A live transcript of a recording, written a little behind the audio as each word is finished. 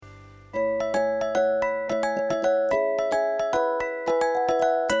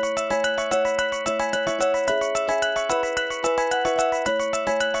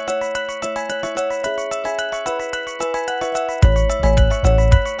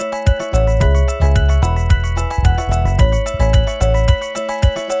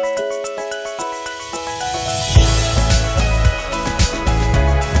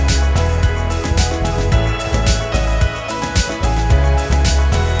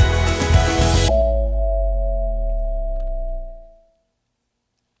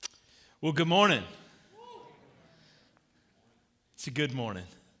Well, good morning. It's a good morning.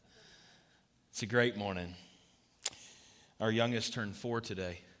 It's a great morning. Our youngest turned 4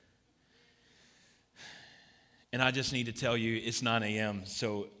 today. And I just need to tell you, it's 9 a.m.,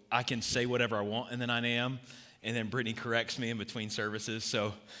 so I can say whatever I want in the 9 a.m., and then Brittany corrects me in between services.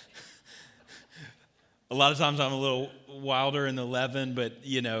 So a lot of times I'm a little wilder in the 11, but,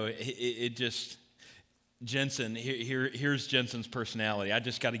 you know, it just... Jensen, here's Jensen's personality. I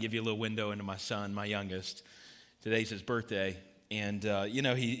just got to give you a little window into my son, my youngest. Today's his birthday, and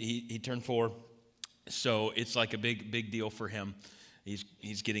he turned 4, so it's like a big deal for him.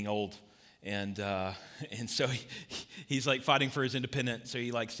 He's getting old, and so he's like fighting for his independence. So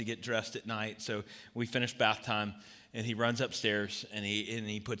he likes to get dressed at night. So we finish bath time, and he runs upstairs and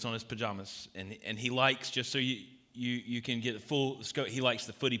he puts on his pajamas, and he likes, just so you can get the full scope, he likes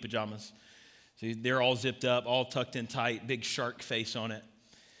the footy pajamas. So they're all zipped up, all tucked in tight, big shark face on it.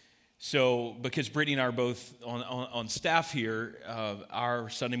 So because Brittany and I are both on staff here, our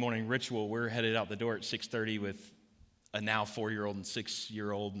Sunday morning ritual, we're headed out the door at 6:30 with a now 4-year-old and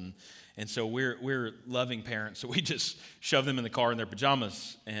 6-year-old, and so we're loving parents. So we just shove them in the car in their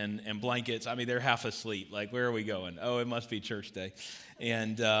pajamas and blankets. I mean, they're half asleep. Like, where are we going? Oh, it must be church day.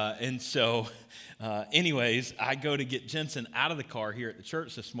 And so anyways, I go to get Jensen out of the car here at the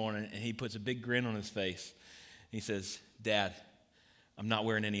church this morning, and he puts a big grin on his face. He says, "Dad, I'm not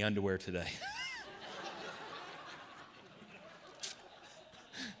wearing any underwear today."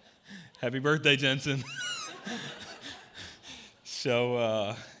 Happy birthday, Jensen.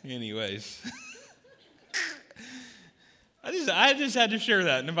 So, anyways, I just had to share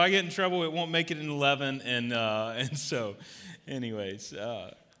that, and if I get in trouble, it won't make it in 11. And so, anyways,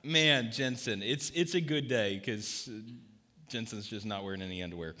 man, Jensen, it's a good day because Jensen's just not wearing any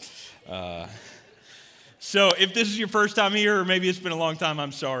underwear. So, if this is your first time here, or maybe it's been a long time,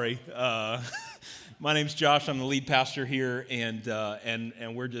 I'm sorry. My name's Josh. I'm the lead pastor here, and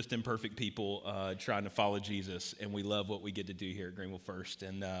we're just imperfect people trying to follow Jesus, and we love what we get to do here at Greenville First.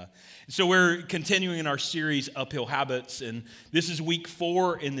 And so we're continuing in our series, Uphill Habits, and this is week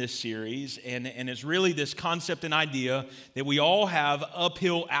 4 in this series, and it's really this concept and idea that we all have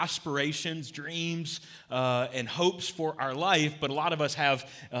uphill aspirations, dreams, and hopes for our life, but a lot of us have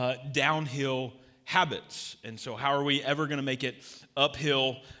downhill habits. And so how are we ever going to make it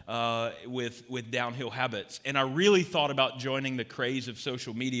uphill with downhill habits? And I really thought about joining the craze of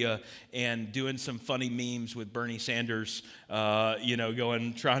social media and doing some funny memes with Bernie Sanders, trying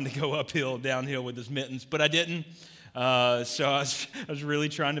to go uphill, downhill with his mittens, but I didn't. So I was really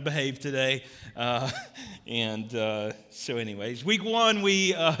trying to behave today. So anyways, week 1,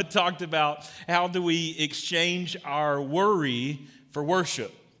 we talked about how do we exchange our worry for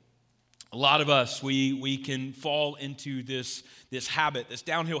worship. A lot of us, we can fall into this habit, this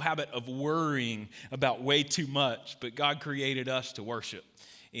downhill habit of worrying about way too much, but God created us to worship.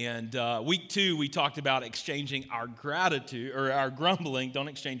 And week 2, we talked about exchanging our gratitude, or our grumbling, don't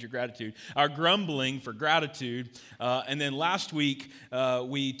exchange your gratitude, our grumbling for gratitude. And then last week,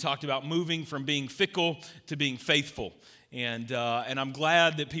 we talked about moving from being fickle to being faithful. And I'm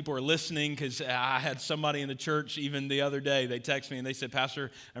glad that people are listening, because I had somebody in the church even the other day, they texted me and they said,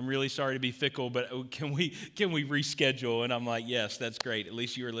 "Pastor, I'm really sorry to be fickle, but can we reschedule?" And I'm like, yes, that's great. At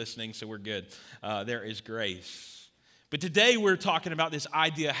least you were listening, so we're good. There is grace. But today we're talking about this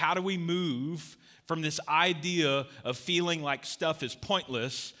idea, how do we move from this idea of feeling like stuff is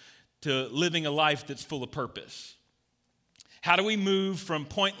pointless to living a life that's full of purpose? How do we move from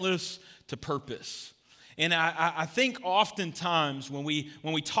pointless to purpose? And I think oftentimes when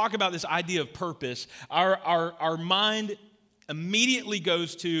we talk about this idea of purpose, our mind immediately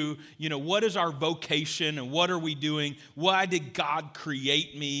goes to, what is our vocation and what are we doing? Why did God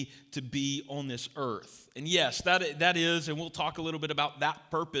create me to be on this earth? And yes, that is, and we'll talk a little bit about that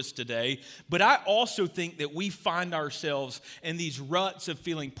purpose today. But I also think that we find ourselves in these ruts of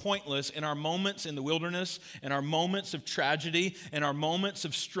feeling pointless in our moments in the wilderness, in our moments of tragedy, in our moments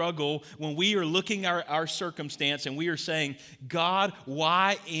of struggle, when we are looking at our circumstance and we are saying, "God,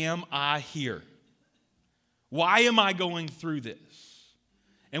 why am I here? Why am I going through this?"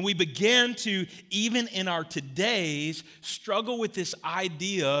 And we begin to, even in our todays, struggle with this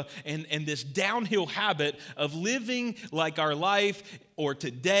idea and this downhill habit of living like our life or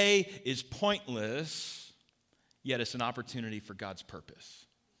today is pointless, yet it's an opportunity for God's purpose.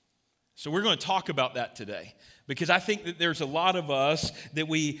 So we're going to talk about that today, because I think that there's a lot of us that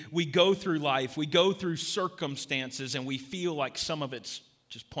we go through life, we go through circumstances, and we feel like some of it's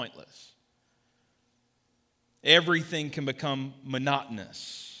just pointless. Everything can become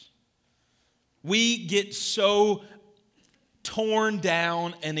monotonous. We get so torn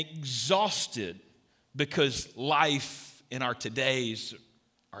down and exhausted because life in our todays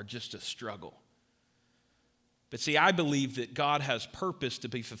are just a struggle. But see, I believe that God has purpose to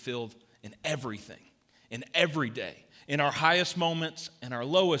be fulfilled in everything, in every day. In our highest moments and our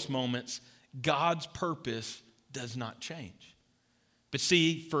lowest moments, God's purpose does not change. But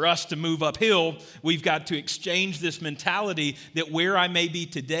see, for us to move uphill, we've got to exchange this mentality that where I may be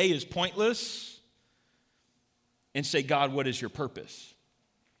today is pointless and say, God, what is your purpose?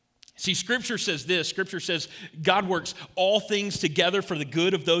 See, Scripture says this. Scripture says God works all things together for the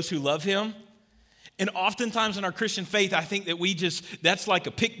good of those who love him. And oftentimes in our Christian faith, I think that that's like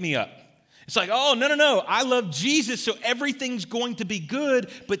a pick-me-up. It's like, oh, no, I love Jesus, so everything's going to be good,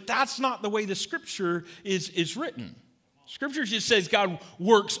 but that's not the way the Scripture is written. Scripture just says God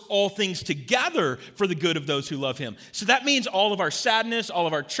works all things together for the good of those who love him. So that means all of our sadness, all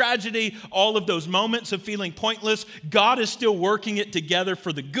of our tragedy, all of those moments of feeling pointless, God is still working it together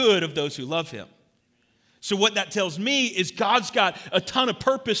for the good of those who love him. So what that tells me is God's got a ton of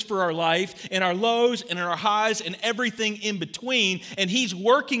purpose for our life, in our lows and in our highs and everything in between, and he's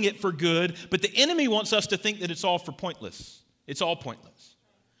working it for good, but the enemy wants us to think that it's all for pointless. It's all pointless.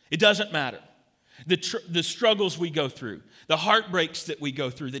 It doesn't matter. The struggles we go through, the heartbreaks that we go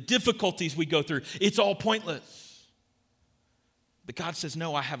through, the difficulties we go through, it's all pointless. But God says,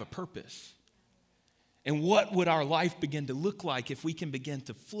 no, I have a purpose. And what would our life begin to look like if we can begin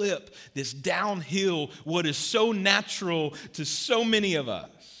to flip this downhill, what is so natural to so many of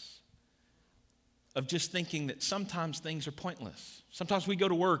us, of just thinking that sometimes things are pointless. Sometimes we go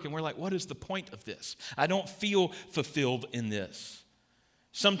to work and we're like, what is the point of this? I don't feel fulfilled in this.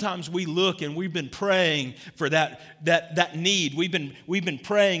 Sometimes we look and we've been praying for that need. We've been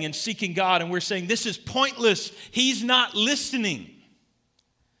praying and seeking God and we're saying, this is pointless. He's not listening.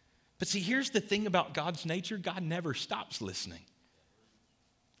 But see, here's the thing about God's nature. God never stops listening.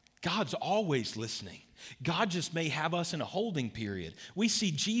 God's always listening. God just may have us in a holding period. We see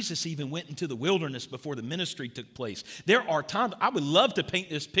Jesus even went into the wilderness before the ministry took place. There are times, I would love to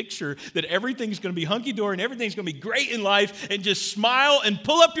paint this picture that everything's going to be hunky-dory and everything's going to be great in life and just smile and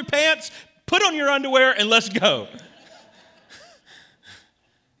pull up your pants, put on your underwear, and let's go.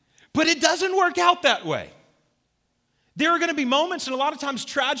 But it doesn't work out that way. There are going to be moments, and a lot of times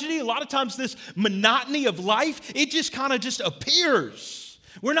tragedy, a lot of times this monotony of life, it just kind of just appears.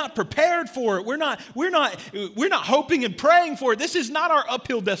 We're not prepared for it. We're not hoping and praying for it. This is not our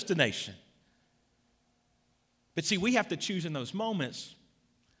uphill destination. But see, we have to choose in those moments,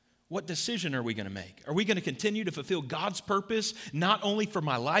 what decision are we going to make? Are we going to continue to fulfill God's purpose, not only for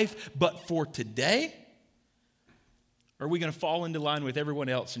my life, but for today? Or are we going to fall into line with everyone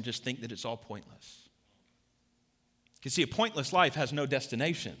else and just think that it's all pointless? Because see, a pointless life has no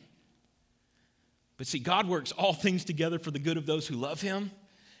destination. But see, God works all things together for the good of those who love him,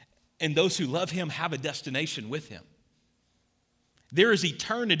 and those who love him have a destination with him. There is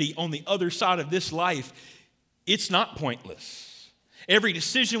eternity on the other side of this life. It's not pointless. Every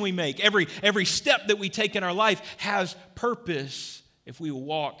decision we make, every step that we take in our life has purpose if we will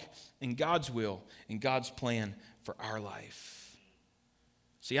walk in God's will and God's plan for our life.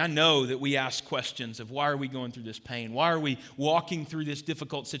 See, I know that we ask questions of why are we going through this pain? Why are we walking through this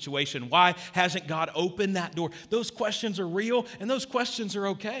difficult situation? Why hasn't God opened that door? Those questions are real and those questions are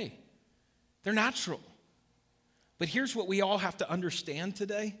okay. They're natural. But here's what we all have to understand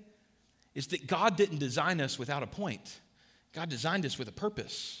today is that God didn't design us without a point. God designed us with a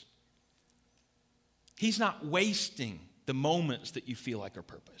purpose. He's not wasting the moments that you feel like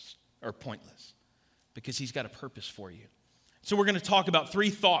are pointless because he's got a purpose for you. So we're going to talk about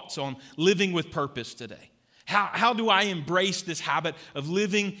 3 thoughts on living with purpose today. How do I embrace this habit of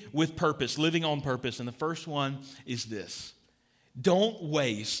living with purpose, living on purpose? And the first one is this. Don't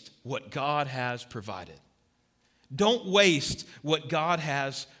waste what God has provided. Don't waste what God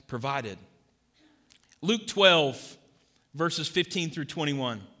has provided. Luke 12, verses 15 through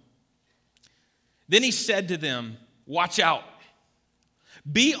 21. Then he said to them, watch out.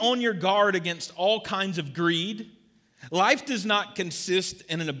 Be on your guard against all kinds of greed. Life does not consist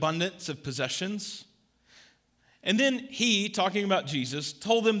in an abundance of possessions. And then he, talking about Jesus,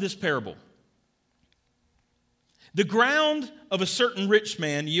 told them this parable. The ground of a certain rich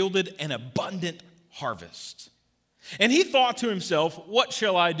man yielded an abundant harvest. And he thought to himself, what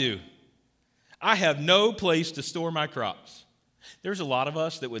shall I do? I have no place to store my crops. There's a lot of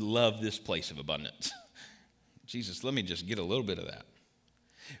us that would love this place of abundance. Jesus, let me just get a little bit of that.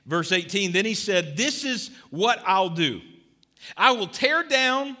 Verse 18, then he said, this is what I'll do. I will tear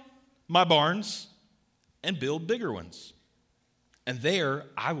down my barns and build bigger ones. And there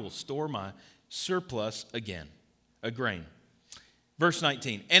I will store my surplus again, a grain. Verse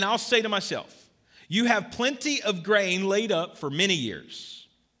 19, and I'll say to myself, you have plenty of grain laid up for many years.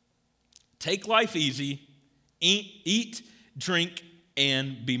 Take life easy, eat, drink,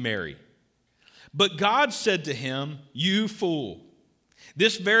 and be merry. But God said to him, you fool,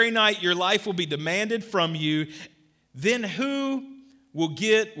 this very night your life will be demanded from you. Then who will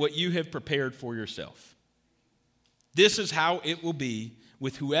get what you have prepared for yourself? This is how it will be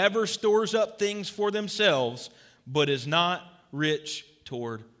with whoever stores up things for themselves, but is not rich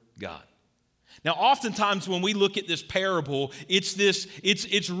toward God. Now, oftentimes when we look at this parable,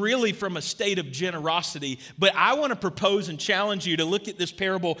 it's really from a state of generosity. But I want to propose and challenge you to look at this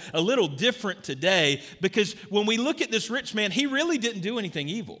parable a little different today, because when we look at this rich man, he really didn't do anything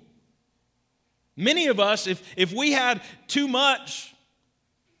evil. Many of us, if we had too much,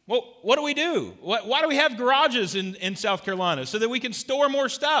 well, what do we do? Why do we have garages in South Carolina? So that we can store more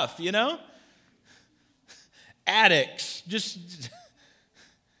stuff, you know? Attics, just...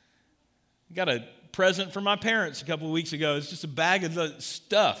 Got a present from my parents a couple of weeks ago. It's just a bag of the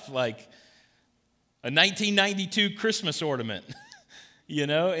stuff, like a 1992 Christmas ornament,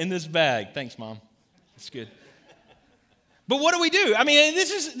 in this bag. Thanks, Mom. That's good. But what do? I mean, this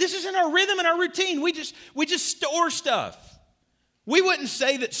is in our rhythm and our routine. We just store stuff. We wouldn't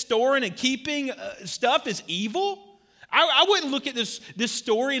say that storing and keeping stuff is evil. I wouldn't look at this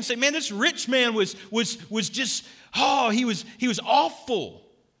story and say, man, this rich man was just, he was awful.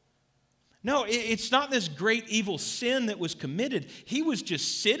 No, it's not this great evil sin that was committed. He was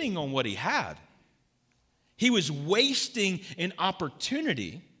just sitting on what he had. He was wasting an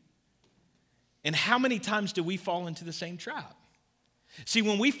opportunity. And how many times do we fall into the same trap? See,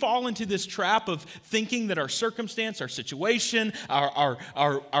 when we fall into this trap of thinking that our circumstance, our situation, our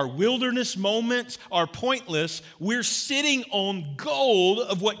wilderness moments are pointless, we're sitting on gold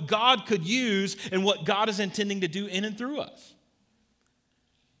of what God could use and what God is intending to do in and through us.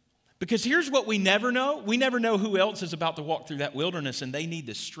 Because here's what we never know. We never know who else is about to walk through that wilderness, and they need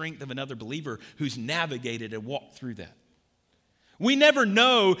the strength of another believer who's navigated and walked through that. We never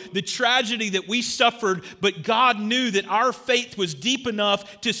know the tragedy that we suffered, but God knew that our faith was deep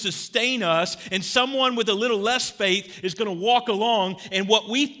enough to sustain us, and someone with a little less faith is going to walk along, and what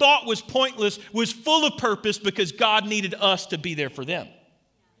we thought was pointless was full of purpose because God needed us to be there for them.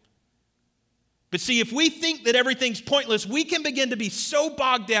 But see, if we think that everything's pointless, we can begin to be so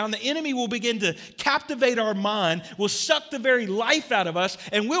bogged down, the enemy will begin to captivate our mind, will suck the very life out of us,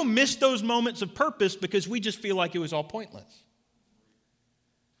 and we'll miss those moments of purpose because we just feel like it was all pointless.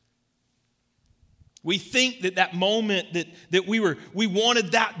 We think that moment that we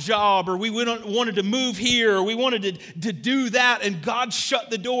wanted that job, or we wanted to move here, or we wanted to do that, and God shut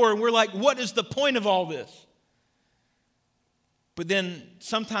the door, and we're like, what is the point of all this? But then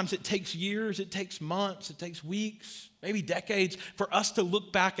sometimes it takes years, it takes months, it takes weeks, maybe decades for us to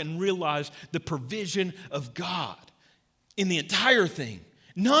look back and realize the provision of God in the entire thing.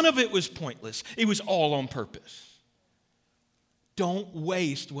 None of it was pointless. It was all on purpose. Don't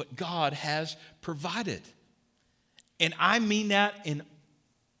waste what God has provided. And I mean that in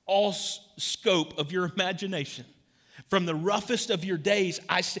all scope of your imagination. From the roughest of your days,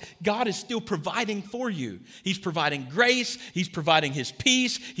 God is still providing for you. He's providing grace. He's providing His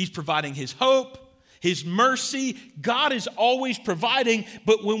peace. He's providing His hope, His mercy. God is always providing,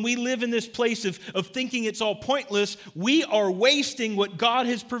 but when we live in this place of thinking it's all pointless, we are wasting what God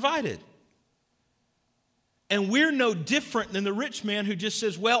has provided. And we're no different than the rich man who just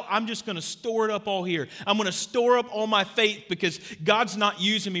says, well, I'm just going to store it up all here. I'm going to store up all my faith because God's not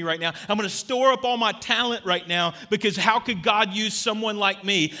using me right now. I'm going to store up all my talent right now because how could God use someone like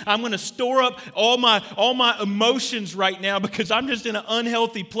me? I'm going to store up all my emotions right now because I'm just in an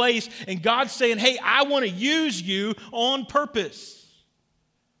unhealthy place. And God's saying, hey, I want to use you on purpose.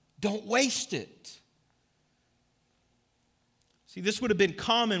 Don't waste it. See, this would have been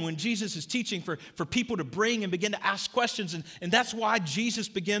common when Jesus is teaching for people to bring and begin to ask questions. And that's why Jesus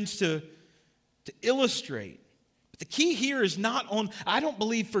begins to illustrate. But the key here is not on, I don't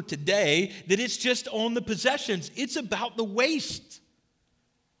believe for today, that it's just on the possessions. It's about the waste.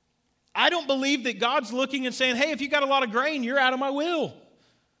 I don't believe that God's looking and saying, hey, if you got a lot of grain, you're out of my will.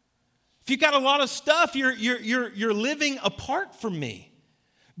 If you got a lot of stuff, you're living apart from me.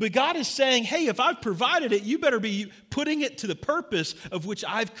 But God is saying, hey, if I've provided it, you better be putting it to the purpose of which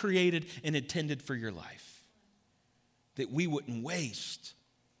I've created and intended for your life. That we wouldn't waste.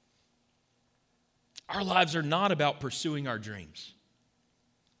 Our lives are not about pursuing our dreams.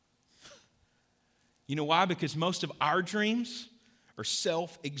 You know why? Because most of our dreams are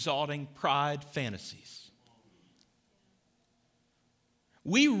self-exalting pride fantasies.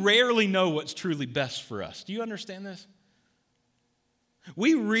 We rarely know what's truly best for us. Do you understand this?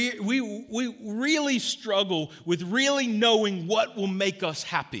 We really struggle with really knowing what will make us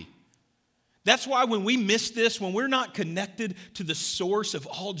happy. That's why when we miss this, when we're not connected to the source of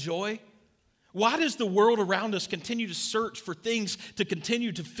all joy, why does the world around us continue to search for things to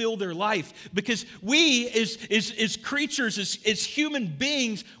continue to fill their life? Because we, as creatures, as human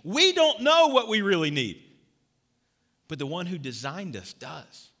beings, we don't know what we really need. But the one who designed us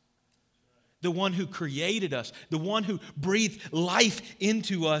does. The one who created us, the one who breathed life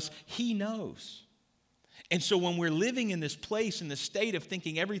into us, he knows. And so when we're living in this place, in this state of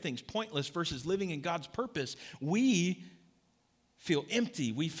thinking everything's pointless versus living in God's purpose, we feel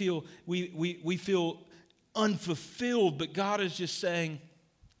empty. We feel unfulfilled. But God is just saying,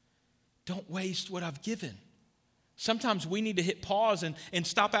 don't waste what I've given. Sometimes we need to hit pause and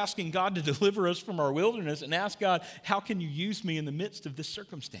stop asking God to deliver us from our wilderness and ask God, how can you use me in the midst of this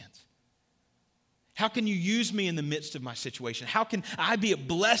circumstance? How can you use me in the midst of my situation? How can I be a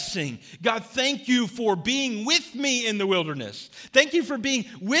blessing? God, thank you for being with me in the wilderness. Thank you for being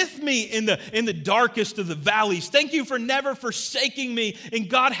with me in the darkest of the valleys. Thank you for never forsaking me. And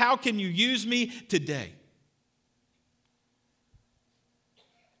God, how can you use me today?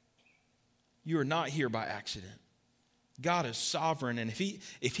 You are not here by accident. God is sovereign, and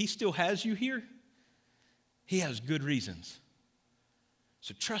if he still has you here, he has good reasons.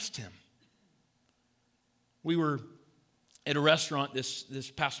 So trust him. We were at a restaurant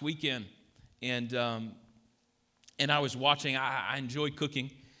this past weekend, and I was watching. I enjoy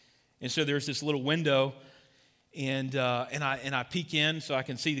cooking, and so there's this little window, and I peek in so I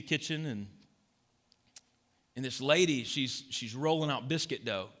can see the kitchen, and this lady, she's rolling out biscuit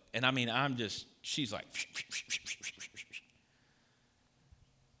dough, and I mean she's like,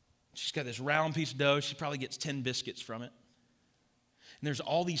 she's got this round piece of dough. She probably gets 10 biscuits from it, and there's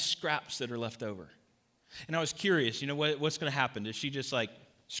all these scraps that are left over. And I was curious, what's going to happen? Does she just like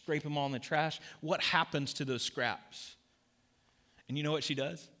scrape them all in the trash? What happens to those scraps? And you know what she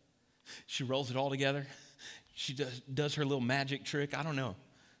does? She rolls it all together. She does her little magic trick. I don't know.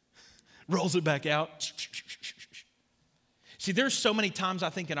 Rolls it back out. See, there's so many times I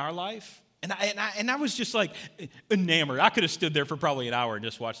think in our life, and I was just like enamored. I could have stood there for probably an hour and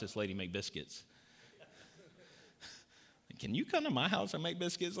just watched this lady make biscuits. Can you come to my house and make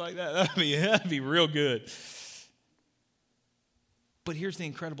biscuits like that? That'd be real good. But here's the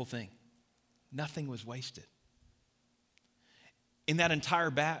incredible thing. Nothing was wasted. In that entire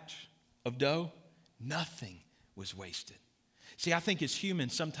batch of dough, nothing was wasted. See, I think as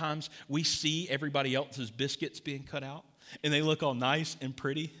humans, sometimes we see everybody else's biscuits being cut out, and they look all nice and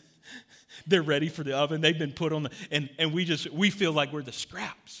pretty. They're ready for the oven. They've been put on and we feel like we're the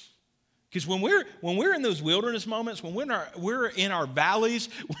scraps. Because when we're in those wilderness moments, when we're in our valleys,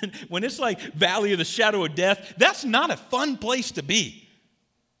 when it's like valley of the shadow of death, that's not a fun place to be.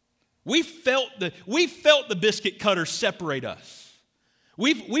 We felt the biscuit cutter separate us.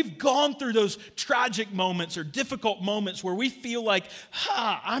 We've gone through those tragic moments or difficult moments where we feel like,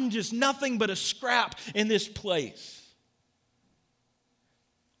 I'm just nothing but a scrap in this place.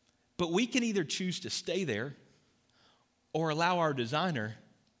 But we can either choose to stay there or allow our designer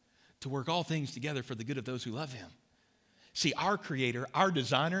to work all things together for the good of those who love him. See, our creator, our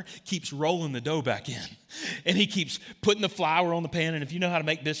designer, keeps rolling the dough back in. And he keeps putting the flour on the pan. And if you know how to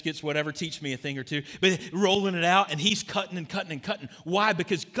make biscuits, whatever, teach me a thing or two. But rolling it out, and he's cutting and cutting and cutting. Why?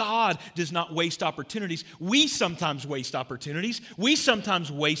 Because God does not waste opportunities. We sometimes waste opportunities. We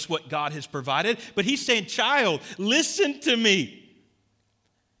sometimes waste what God has provided. But he's saying, child, listen to me.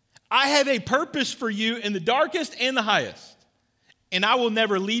 I have a purpose for you in the darkest and the highest. And I will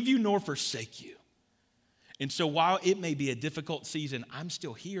never leave you nor forsake you. And so while it may be a difficult season, I'm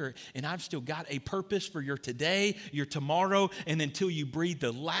still here, and I've still got a purpose for your today, your tomorrow, and until you breathe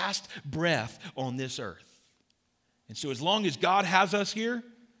the last breath on this earth. And so as long as God has us here,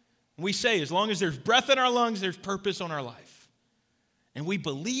 we say as long as there's breath in our lungs, there's purpose on our life. And we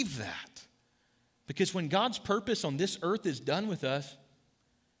believe that. Because when God's purpose on this earth is done with us,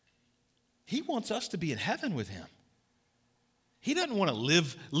 he wants us to be in heaven with him. He doesn't want to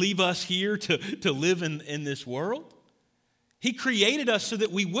leave us here to live in this world. He created us so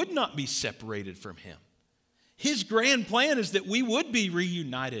that we would not be separated from him. His grand plan is that we would be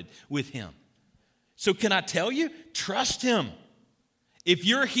reunited with him. So can I tell you, trust him. If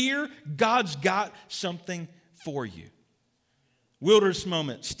you're here, God's got something for you. Wilderness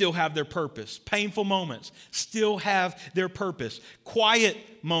moments still have their purpose. Painful moments still have their purpose. Quiet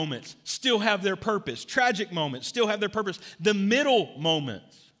moments still have their purpose. Tragic moments still have their purpose. The middle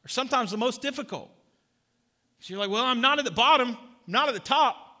moments are sometimes the most difficult. So you're like, well, I'm not at the bottom. I'm not at the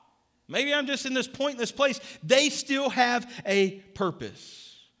top. Maybe I'm just in this pointless place. They still have a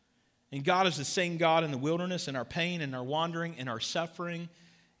purpose. And God is the same God in the wilderness, in our pain, in our wandering, in our suffering,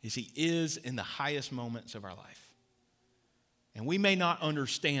 as He is in the highest moments of our life. And we may not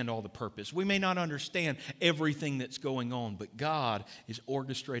understand all the purpose. We may not understand everything that's going on, but God is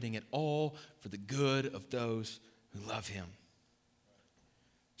orchestrating it all for the good of those who love Him.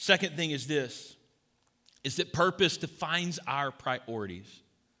 Second thing is this, is that purpose defines our priorities.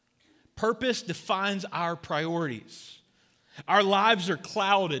 Purpose defines our priorities. Our lives are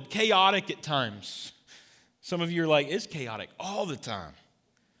clouded, chaotic at times. Some of you are like, it's chaotic all the time.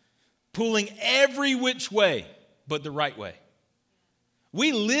 Pulling every which way but the right way.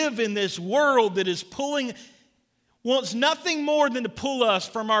 We live in this world that is wants nothing more than to pull us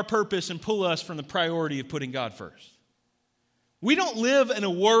from our purpose and pull us from the priority of putting God first. We don't live in a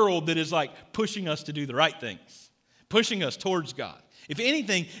world that is like pushing us to do the right things, pushing us towards God. If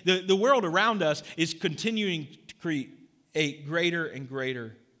anything, the world around us is continuing to create greater and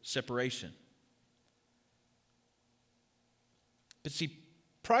greater separation. But see,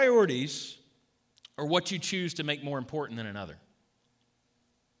 priorities are what you choose to make more important than another.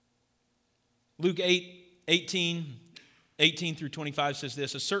 Luke 18 through 25 says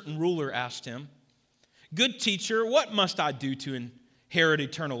this, a certain ruler asked him, "Good teacher, what must I do to inherit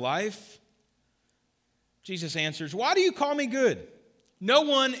eternal life?" Jesus answers, "Why do you call me good? No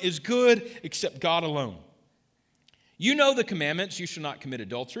one is good except God alone. You know the commandments, you shall not commit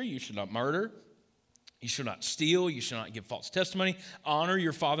adultery, you shall not murder, you shall not steal, you shall not give false testimony, honor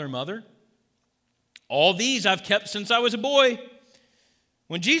your father and mother. All these I've kept since I was a boy."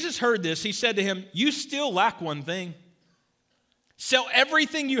 When Jesus heard this, He said to him, "You still lack one thing. Sell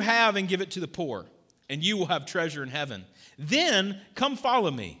everything you have and give it to the poor, and you will have treasure in heaven. Then come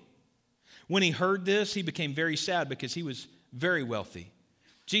follow me." When he heard this, he became very sad because he was very wealthy.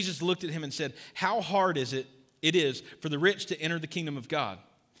 Jesus looked at him and said, "How hard it is for the rich to enter the kingdom of God.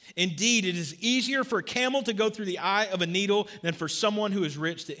 Indeed, it is easier for a camel to go through the eye of a needle than for someone who is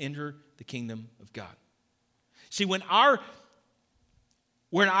rich to enter the kingdom of God." See, when our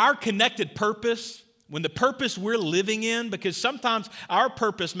connected purpose, when the purpose we're living in, because sometimes our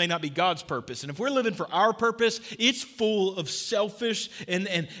purpose may not be God's purpose. And if we're living for our purpose, it's full of selfishness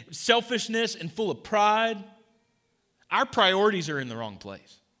and full of pride. Our priorities are in the wrong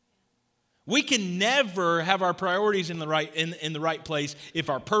place. We can never have our priorities in the right place if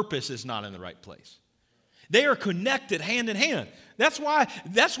our purpose is not in the right place. They are connected hand in hand. That's why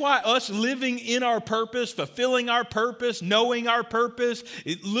us living in our purpose, fulfilling our purpose, knowing our purpose,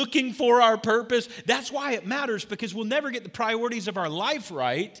 looking for our purpose, that's why it matters, because we'll never get the priorities of our life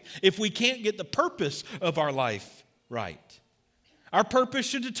right if we can't get the purpose of our life right. Our purpose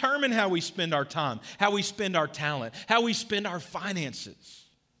should determine how we spend our time, how we spend our talent, how we spend our finances.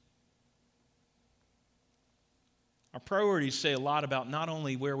 Our priorities say a lot about not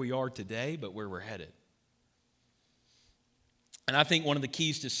only where we are today, but where we're headed. And I think one of the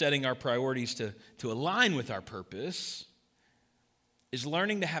keys to setting our priorities to align with our purpose is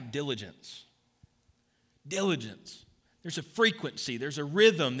learning to have diligence. Diligence. There's a frequency, there's a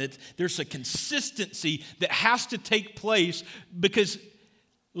rhythm, there's a consistency that has to take place, because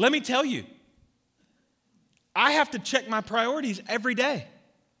let me tell you, I have to check my priorities every day.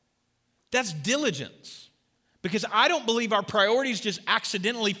 That's diligence. Because I don't believe our priorities just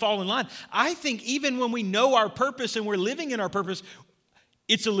accidentally fall in line. I think even when we know our purpose and we're living in our purpose,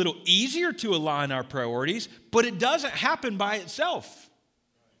 it's a little easier to align our priorities, but it doesn't happen by itself.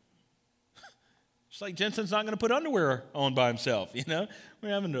 It's like Jensen's not going to put underwear on by himself, you know? We're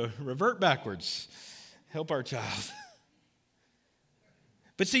having to revert backwards, help our child.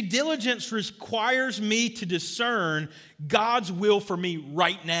 But see, diligence requires me to discern God's will for me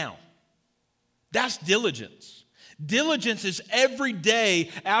right now. That's diligence. Diligence is every day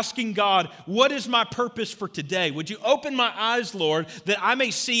asking God, what is my purpose for today? Would you open my eyes, Lord, that I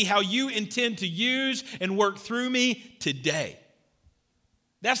may see how you intend to use and work through me today?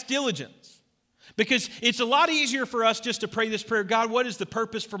 That's diligence. Because it's a lot easier for us just to pray this prayer, God, what is the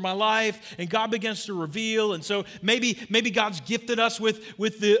purpose for my life? And God begins to reveal. And so maybe God's gifted us with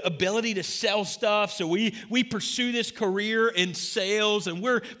the ability to sell stuff. So we pursue this career in sales, and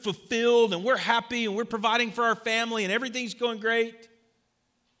we're fulfilled and we're happy and we're providing for our family and everything's going great.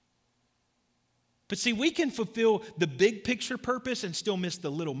 But see, we can fulfill the big picture purpose and still miss the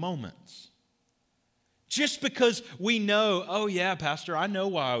little moments. Just because we know, oh yeah, Pastor, I know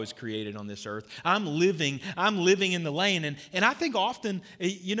why I was created on this earth. I'm living in the lane. And I think often,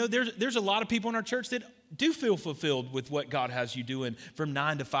 you know, there's a lot of people in our church that do feel fulfilled with what God has you doing from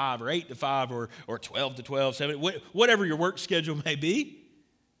 9 to 5 or 8 to 5 or 12 to 12, 7, whatever your work schedule may be.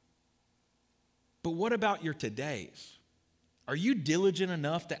 But what about your todays? Are you diligent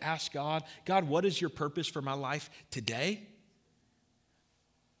enough to ask God, God, what is your purpose for my life today?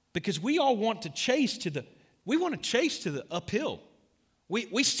 Because we all want to chase to the uphill.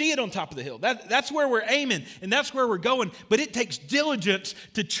 We see it on top of the hill. That's where we're aiming, and that's where we're going. But it takes diligence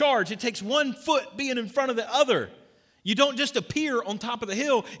to charge. It takes one foot being in front of the other. You don't just appear on top of the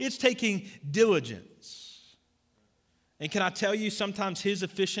hill. It's taking diligence. And can I tell you, sometimes His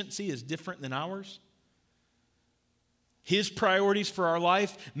efficiency is different than ours. His priorities for our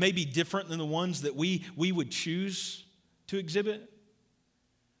life may be different than the ones that we would choose to exhibit.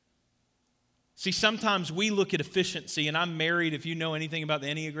 See, sometimes we look at efficiency, and I'm married. If you know anything about the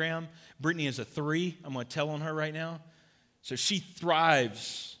Enneagram, Brittany is a 3. I'm going to tell on her right now. So she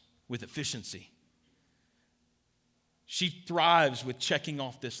thrives with efficiency. She thrives with checking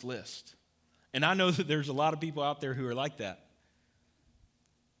off this list. And I know that there's a lot of people out there who are like that.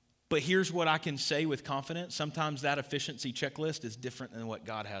 But here's what I can say with confidence. Sometimes that efficiency checklist is different than what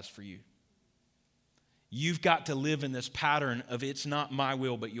God has for you. You've got to live in this pattern of it's not my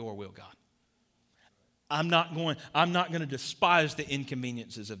will, but your will, God. I'm not going to despise the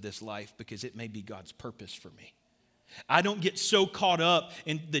inconveniences of this life because it may be God's purpose for me. I don't get so caught up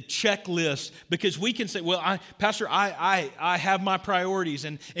in the checklist because we can say, well, Pastor, I have my priorities,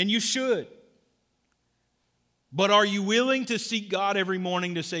 and you should. But are you willing to seek God every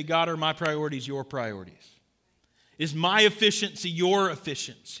morning to say, God, are my priorities your priorities? Is my efficiency your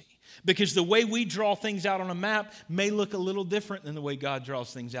efficiency? Because the way we draw things out on a map may look a little different than the way God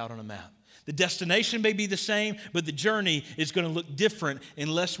draws things out on a map. The destination may be the same, but the journey is going to look different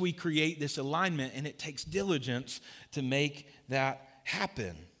unless we create this alignment, and it takes diligence to make that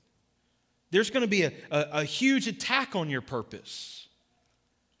happen. There's going to be a huge attack on your purpose.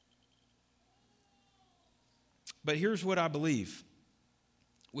 But here's what I believe.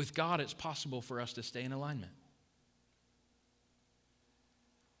 With God, it's possible for us to stay in alignment.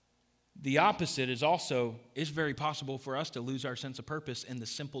 The opposite is very possible for us to lose our sense of purpose in the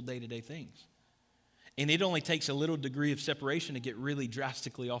simple day-to-day things. And it only takes a little degree of separation to get really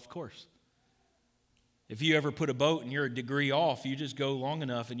drastically off course. If you ever put a boat and you're a degree off, you just go long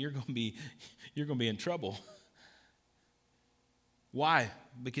enough and you're going to be in trouble. Why?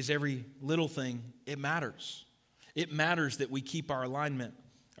 Because every little thing, it matters. It matters that we keep our alignment,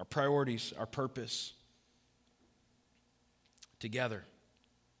 our priorities, our purpose together.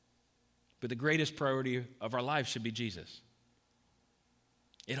 But the greatest priority of our life should be Jesus.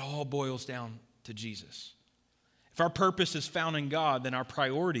 It all boils down to Jesus. If our purpose is found in God, then our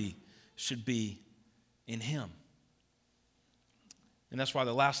priority should be in Him. And that's why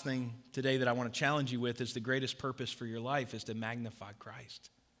the last thing today that I want to challenge you with is the greatest purpose for your life is to magnify Christ.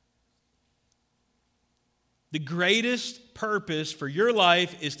 The greatest purpose for your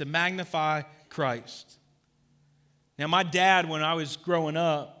life is to magnify Christ. Now, my dad, when I was growing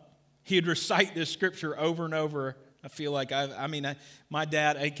up, he'd recite this scripture over and over. I feel like my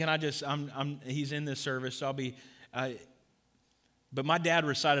dad, hey, he's in this service, so but my dad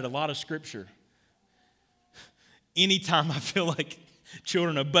recited a lot of scripture. Anytime I feel like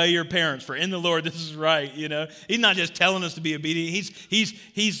children, obey your parents, for in the Lord this is right, you know. He's not just telling us to be obedient.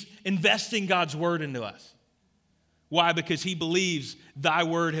 He's investing God's word into us. Why? Because he believes, thy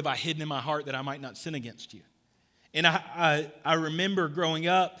word have I hidden in my heart that I might not sin against you. And I remember growing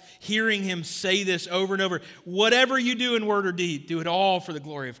up, hearing him say this over and over. Whatever you do in word or deed, do it all for the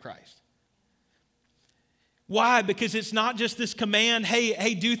glory of Christ. Why? Because it's not just this command,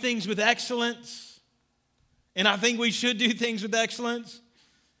 hey, do things with excellence. And I think we should do things with excellence.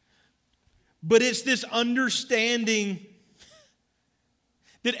 But it's this understanding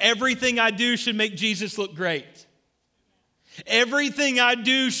that everything I do should make Jesus look great. Everything I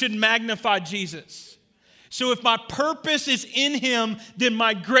do should magnify Jesus. So if my purpose is in Him, then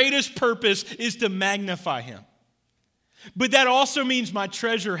my greatest purpose is to magnify Him. But that also means my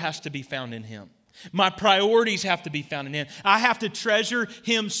treasure has to be found in Him. My priorities have to be found in Him. I have to treasure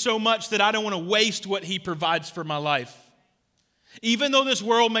Him so much that I don't want to waste what He provides for my life. Even though this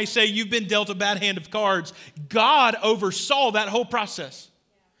world may say you've been dealt a bad hand of cards, God oversaw that whole process.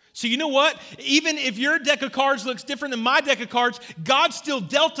 So you know what? Even if your deck of cards looks different than my deck of cards, God still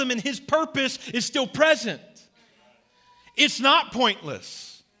dealt them and His purpose is still present. It's not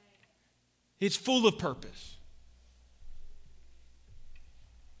pointless. It's full of purpose.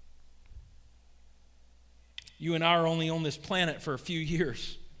 You and I are only on this planet for a few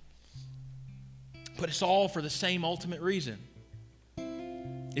years. But it's all for the same ultimate reason.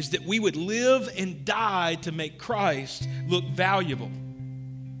 Is that we would live and die to make Christ look valuable.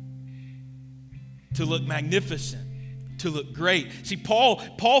 To look magnificent, to look great. See,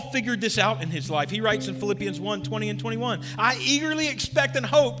 Paul figured this out in his life. He writes in Philippians 1:20 and 21, I eagerly expect and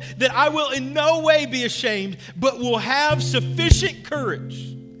hope that I will in no way be ashamed, but will have sufficient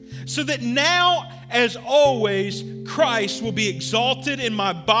courage, so that now, as always, Christ will be exalted in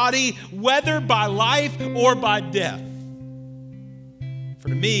my body, whether by life or by death. For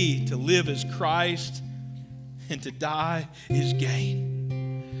to me, to live is Christ, and to die is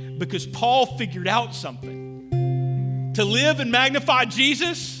gain. Because Paul figured out something. To live and magnify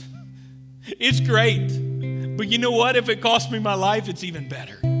Jesus, it's great. But you know what? If it costs me my life, it's even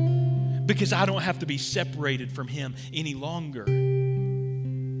better. Because I don't have to be separated from him any longer.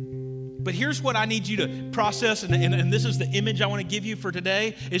 But here's what I need you to process, and this is the image I want to give you for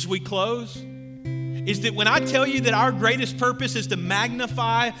today as we close, is that when I tell you that our greatest purpose is to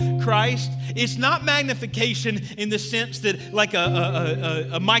magnify Christ, it's not magnification in the sense that like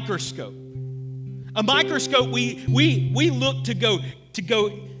a microscope. A microscope, we look to go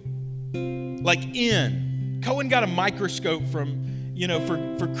like in. Cohen got a microscope from,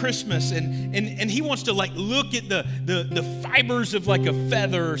 for Christmas, and he wants to like look at the fibers of like a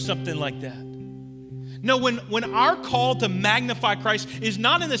feather or something like that. No, when our call to magnify Christ is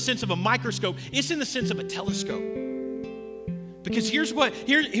not in the sense of a microscope, it's in the sense of a telescope. Because here's what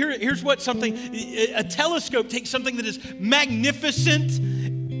something, a telescope takes something that is magnificent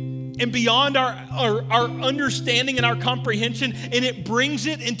and beyond our understanding and our comprehension, and it brings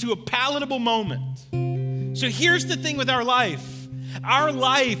it into a palatable moment. So here's the thing with our life. Our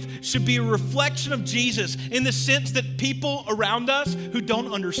life should be a reflection of Jesus in the sense that people around us who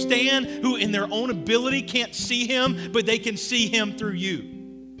don't understand, who in their own ability can't see him, but they can see him through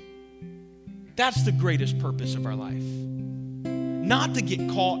you. That's the greatest purpose of our life. Not to get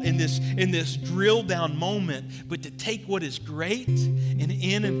caught in this drill down moment, but to take what is great and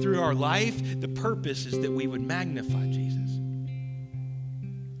in and through our life, the purpose is that we would magnify Jesus.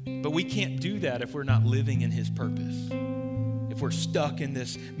 But we can't do that if we're not living in his purpose. If we're stuck in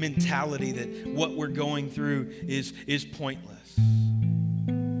this mentality that what we're going through is pointless.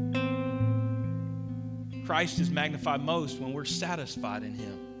 Christ is magnified most when we're satisfied in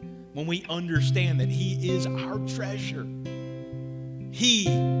him. When we understand that he is our treasure. He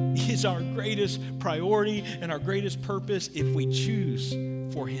is our greatest priority and our greatest purpose if we choose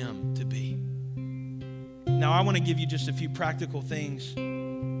for him to be. Now, I want to give you just a few practical things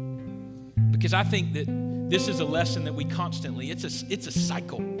because I think that this is a lesson that we constantly, it's a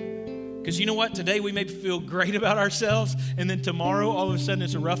cycle. Because you know what? Today we may feel great about ourselves, and then tomorrow all of a sudden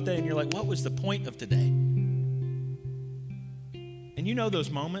it's a rough day and you're like, what was the point of today? And you know those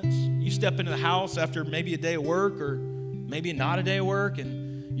moments. You step into the house after maybe a day of work or maybe not a day of work,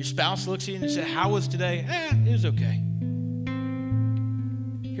 and your spouse looks at you and says, how was today? It was okay.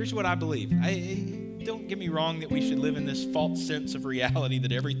 Here's what I believe. Don't get me wrong that we should live in this false sense of reality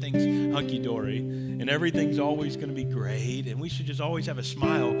that everything's hunky-dory and everything's always going to be great and we should just always have a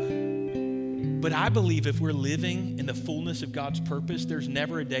smile. But I believe if we're living in the fullness of God's purpose, there's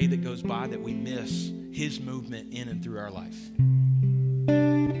never a day that goes by that we miss his movement in and through our life.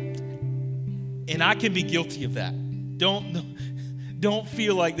 And I can be guilty of that. Don't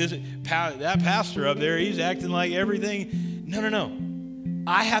feel like that pastor up there, he's acting like everything. No.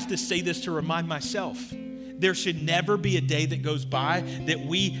 I have to say this to remind myself. There should never be a day that goes by that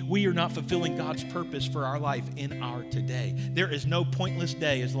we are not fulfilling God's purpose for our life in our today. There is no pointless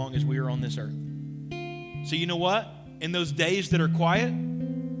day as long as we are on this earth. So you know what? In those days that are quiet,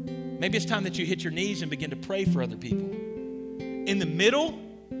 maybe it's time that you hit your knees and begin to pray for other people. In the middle,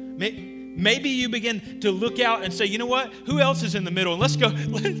 maybe you begin to look out and say, you know what? Who else is in the middle? Let's go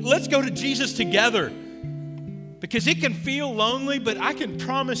to Jesus together. Because it can feel lonely, but I can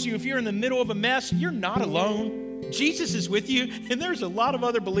promise you, if you're in the middle of a mess, you're not alone. Jesus is with you, and there's a lot of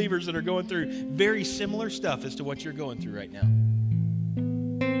other believers that are going through very similar stuff as to what you're going through right now.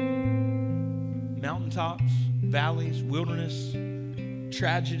 Mountaintops, valleys, wilderness,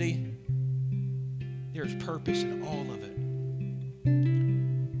 tragedy. There's purpose in all of it.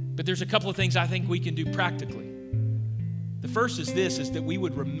 But there's a couple of things I think we can do practically. The first is that we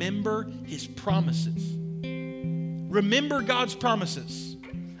would remember his promises. Remember God's promises.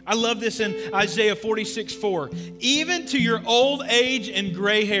 I love this in Isaiah 46:4. Even to your old age and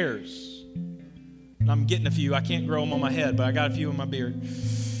gray hairs. I'm getting a few. I can't grow them on my head, but I got a few in my beard.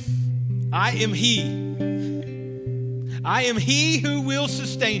 I am he. I am he who will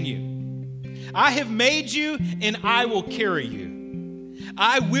sustain you. I have made you and I will carry you.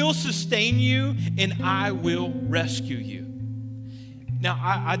 I will sustain you and I will rescue you. Now,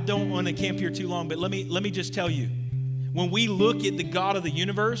 I don't want to camp here too long, but let me just tell you. When we look at the God of the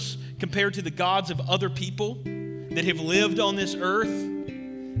universe compared to the gods of other people, that have lived on this earth,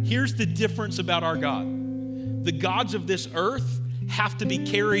 here's the difference about our God. The gods of this earth have to be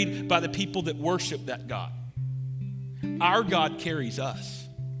carried by the people that worship that God. Our God carries us.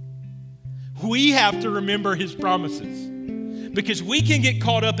 We have to remember his promises, because we can get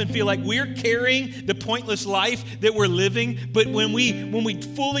caught up and feel like we're carrying the pointless life that we're living. But when we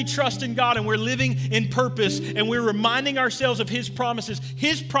fully trust in God and we're living in purpose and we're reminding ourselves of his promises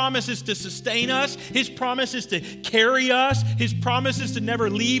to sustain us, his promises to carry us, his promises to never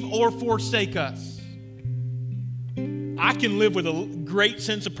leave or forsake us, I can live with a great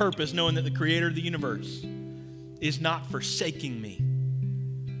sense of purpose knowing that the creator of the universe is not forsaking me.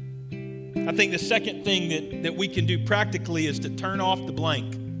 I think the second thing that we can do practically is to turn off the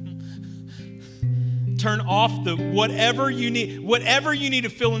blank. Turn off the whatever you need to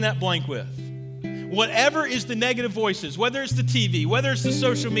fill in that blank with. Whatever is the negative voices, whether it's the TV, whether it's the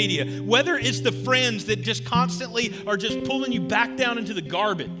social media, whether it's the friends that just constantly are just pulling you back down into the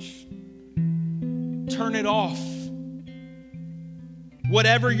garbage. Turn it off.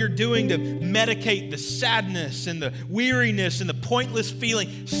 Whatever you're doing to medicate the sadness and the weariness and the pointless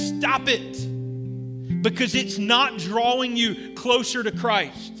feeling, stop it, because it's not drawing you closer to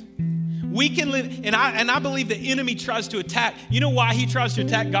Christ. We can live, and I believe the enemy tries to attack. You know why he tries to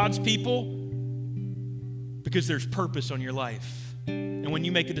attack God's people? Because there's purpose on your life. And when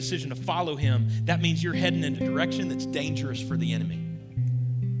you make a decision to follow him, that means you're heading in a direction that's dangerous for the enemy.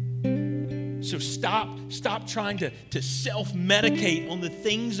 So stop trying to self-medicate on the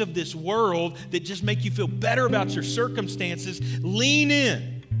things of this world that just make you feel better about your circumstances. Lean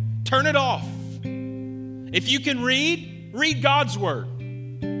in. Turn it off. If you can read God's word.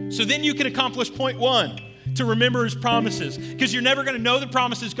 So then you can accomplish point one, to remember his promises. Because you're never going to know the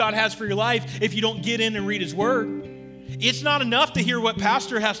promises God has for your life if you don't get in and read his word. It's not enough to hear what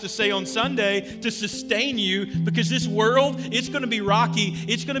pastor has to say on Sunday to sustain you, because this world, it's going to be rocky.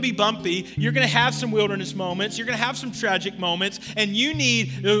 It's going to be bumpy. You're going to have some wilderness moments. You're going to have some tragic moments. And you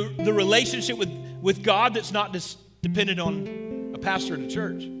need the relationship with God that's not just dependent on a pastor at a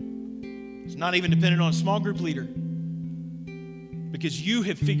church. It's not even dependent on a small group leader. Because you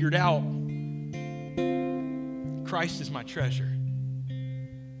have figured out Christ is my treasure.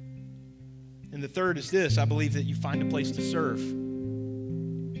 And the third is this: I believe that you find a place to serve.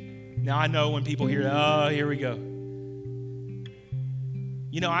 Now, I know when people hear, oh, here we go.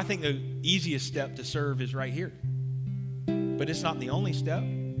 You know, I think the easiest step to serve is right here. But it's not the only step.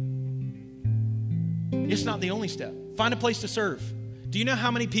 It's not the only step. Find a place to serve. Do you know how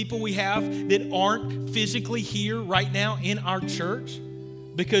many people we have that aren't physically here right now in our church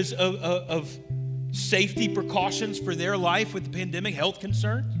because of safety precautions for their life with the pandemic, health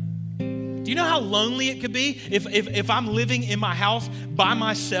concerns? Do you know how lonely it could be if I'm living in my house by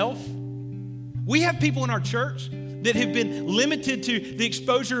myself? We have people in our church that have been limited to the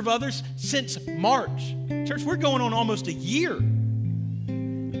exposure of others since March. Church, we're going on almost a year.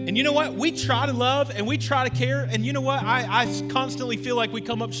 And you know what? We try to love and we try to care. And you know what? I constantly feel like we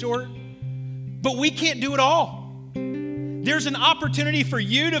come up short. But we can't do it all. There's an opportunity for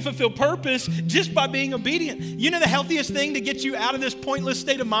you to fulfill purpose just by being obedient. You know, the healthiest thing to get you out of this pointless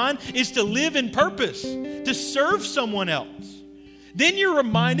state of mind is to live in purpose, to serve someone else. Then you're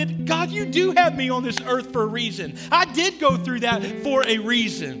reminded, God, you do have me on this earth for a reason. I did go through that for a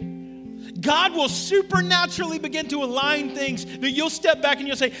reason. God will supernaturally begin to align things that you'll step back and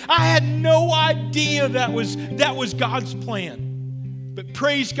you'll say, I had no idea that was God's plan. But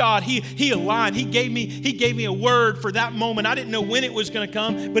praise God, he aligned. He gave me a word for that moment. I didn't know when it was going to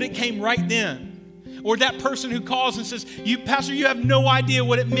come, but it came right then. Or that person who calls and says, Pastor, you have no idea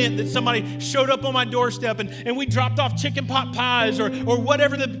what it meant that somebody showed up on my doorstep and we dropped off chicken pot pies or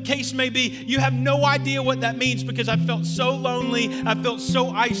whatever the case may be. You have no idea what that means, because I felt so lonely. I felt so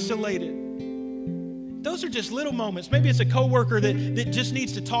isolated. Those are just little moments. Maybe it's a coworker that just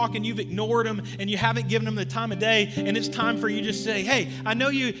needs to talk and you've ignored them and you haven't given them the time of day, and it's time for you just to say, hey, I know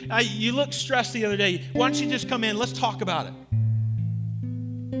you looked stressed the other day. Why don't you just come in? Let's talk about it.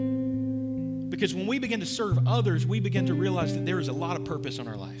 Because when we begin to serve others, we begin to realize that there is a lot of purpose in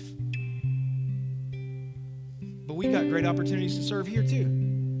our life. But we've got great opportunities to serve here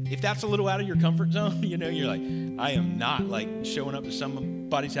too. If that's a little out of your comfort zone, you know, you're like, I am not like showing up to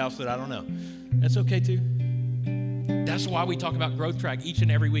somebody's house that I don't know. That's okay too. That's why we talk about Growth Track each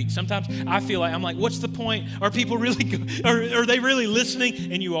and every week. Sometimes I feel like, I'm like, what's the point? Are people really, are they really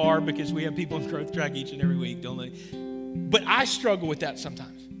listening? And you are, because we have people in Growth Track each and every week, don't they? But I struggle with that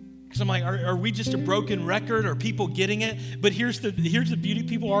sometimes. Because I'm like, are we just a broken record? Are people getting it? But here's the beauty,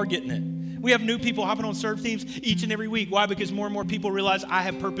 people are getting it. We have new people hopping on serve teams each and every week. Why? Because more and more people realize I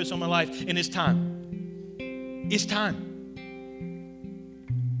have purpose on my life, and it's time. It's time.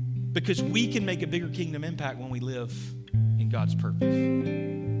 Because we can make a bigger kingdom impact when we live in God's purpose.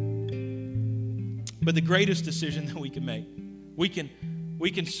 But the greatest decision that we can make, we can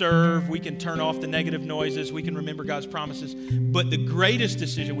serve, we can turn off the negative noises, we can remember God's promises, but the greatest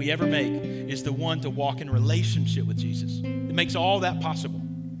decision we ever make is the one to walk in relationship with Jesus. It makes all that possible.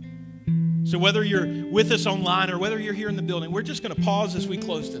 So whether you're with us online or whether you're here in the building, we're just going to pause as we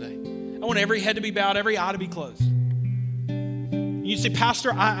close today. I want every head to be bowed, every eye to be closed. You say,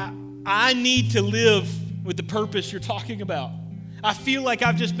 Pastor, I need to live with the purpose you're talking about. I feel like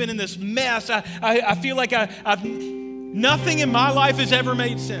I've just been in this mess. I feel like nothing in my life has ever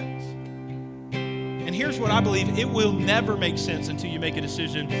made sense. And here's what I believe. It will never make sense until you make a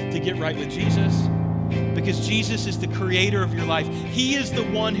decision to get right with Jesus. Because Jesus is the creator of your life. He is the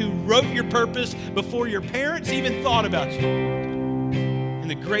one who wrote your purpose before your parents even thought about you. And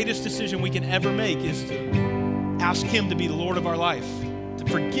the greatest decision we can ever make is to ask Him to be the Lord of our life, to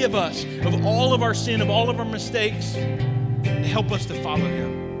forgive us of all of our sin, of all of our mistakes, and to help us to follow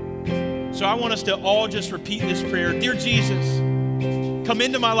Him. So I want us to all just repeat this prayer. Dear Jesus, come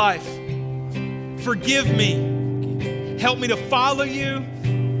into my life. Forgive me. Help me to follow you.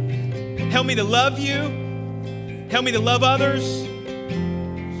 Help me to love you. Help me to love others.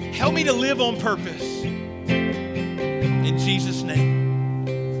 Help me to live on purpose. In Jesus' name.